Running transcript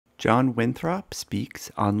John Winthrop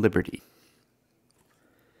speaks on liberty.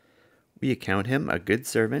 We account him a good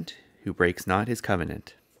servant who breaks not his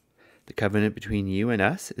covenant. The covenant between you and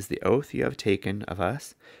us is the oath you have taken of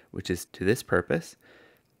us, which is to this purpose,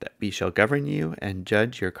 that we shall govern you and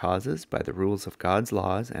judge your causes by the rules of God's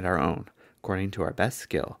laws and our own, according to our best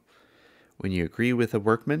skill. When you agree with a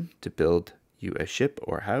workman to build you a ship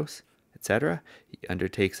or house, etc., he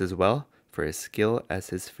undertakes as well for his skill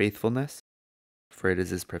as his faithfulness, for it is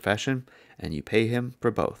his profession, and you pay him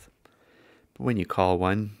for both. But when you call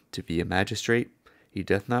one to be a magistrate, he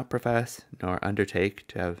doth not profess nor undertake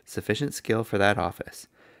to have sufficient skill for that office,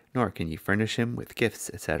 nor can you furnish him with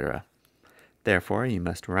gifts, etc. Therefore you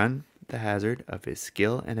must run the hazard of his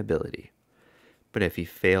skill and ability. But if he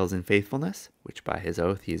fails in faithfulness, which by his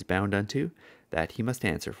oath he is bound unto, that he must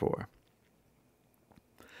answer for.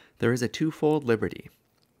 There is a twofold liberty,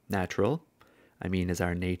 natural, I mean as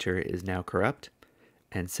our nature is now corrupt,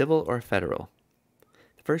 and civil or federal.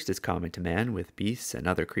 The first is common to man with beasts and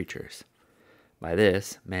other creatures. By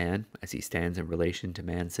this, man, as he stands in relation to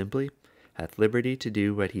man simply, hath liberty to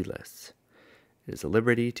do what he lists. It is a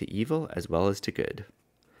liberty to evil as well as to good.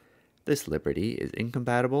 This liberty is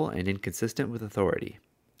incompatible and inconsistent with authority,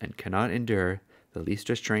 and cannot endure the least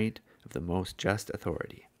restraint of the most just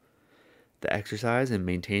authority. The exercise and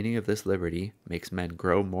maintaining of this liberty makes men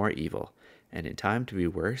grow more evil, and in time to be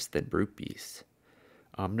worse than brute beasts.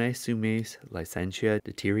 Omne sumes licentia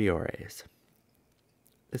deteriores.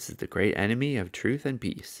 This is the great enemy of truth and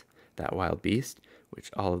peace, that wild beast,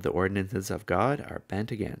 which all of the ordinances of God are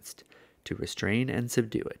bent against, to restrain and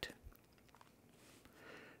subdue it.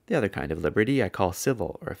 The other kind of liberty I call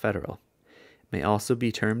civil or federal. It may also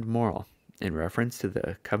be termed moral, in reference to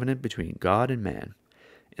the covenant between God and man.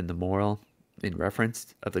 In the moral, in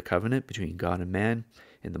reference of the covenant between God and man,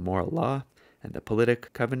 in the moral law, and the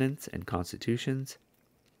politic covenants and constitutions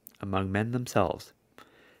among men themselves.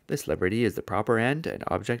 This liberty is the proper end and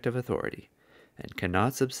object of authority, and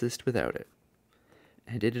cannot subsist without it.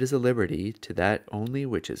 And it is a liberty to that only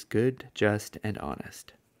which is good, just, and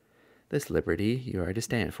honest. This liberty you are to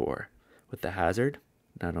stand for, with the hazard,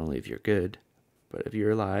 not only of your good, but of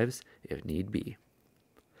your lives, if need be.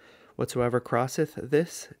 Whatsoever crosseth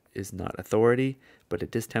this is not authority, but a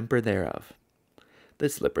distemper thereof.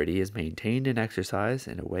 This liberty is maintained and exercised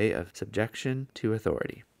in a way of subjection to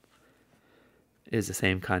authority. It is the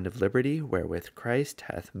same kind of liberty wherewith Christ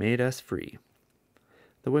hath made us free.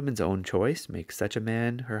 The woman's own choice makes such a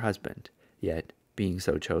man her husband, yet, being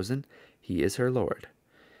so chosen, he is her Lord,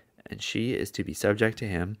 and she is to be subject to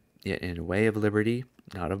him, yet in a way of liberty,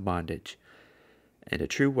 not of bondage. And a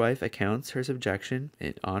true wife accounts her subjection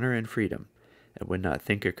in honor and freedom, and would not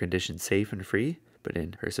think her condition safe and free, but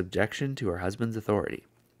in her subjection to her husband's authority.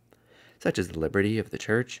 Such is the liberty of the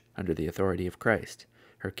church under the authority of Christ,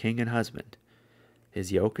 her king and husband.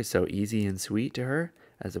 His yoke is so easy and sweet to her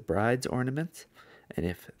as a bride's ornaments, and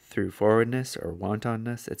if through forwardness or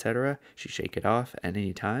wantonness, etc., she shake it off at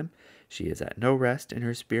any time, she is at no rest in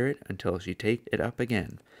her spirit until she take it up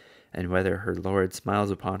again. And whether her Lord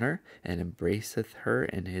smiles upon her and embraceth her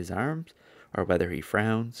in his arms, or whether he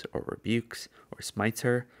frowns, or rebukes, or smites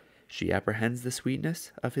her, she apprehends the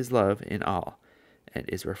sweetness of his love in all, and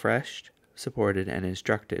is refreshed, supported, and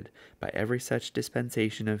instructed by every such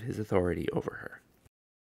dispensation of his authority over her.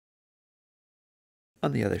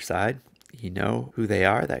 On the other side, ye know who they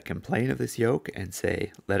are that complain of this yoke, and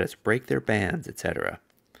say, Let us break their bands, etc.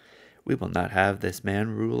 We will not have this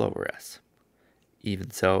man rule over us. Even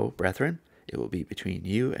so, brethren, it will be between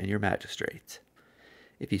you and your magistrates.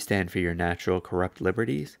 If you stand for your natural corrupt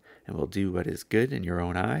liberties, and will do what is good in your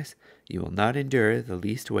own eyes, you will not endure the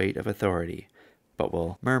least weight of authority, but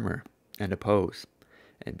will murmur and oppose,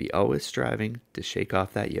 and be always striving to shake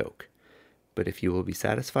off that yoke. But if you will be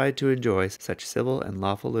satisfied to enjoy such civil and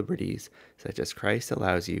lawful liberties, such as Christ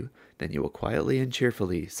allows you, then you will quietly and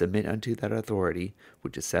cheerfully submit unto that authority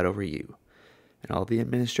which is set over you, and all the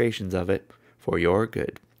administrations of it, for your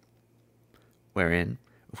good. Wherein,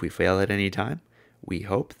 if we fail at any time, we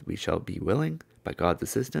hope that we shall be willing, by God's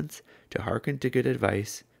assistance, to hearken to good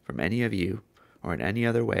advice from any of you, or in any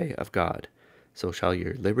other way of God. So shall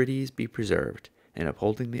your liberties be preserved, in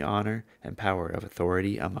upholding the honor and power of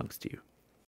authority amongst you.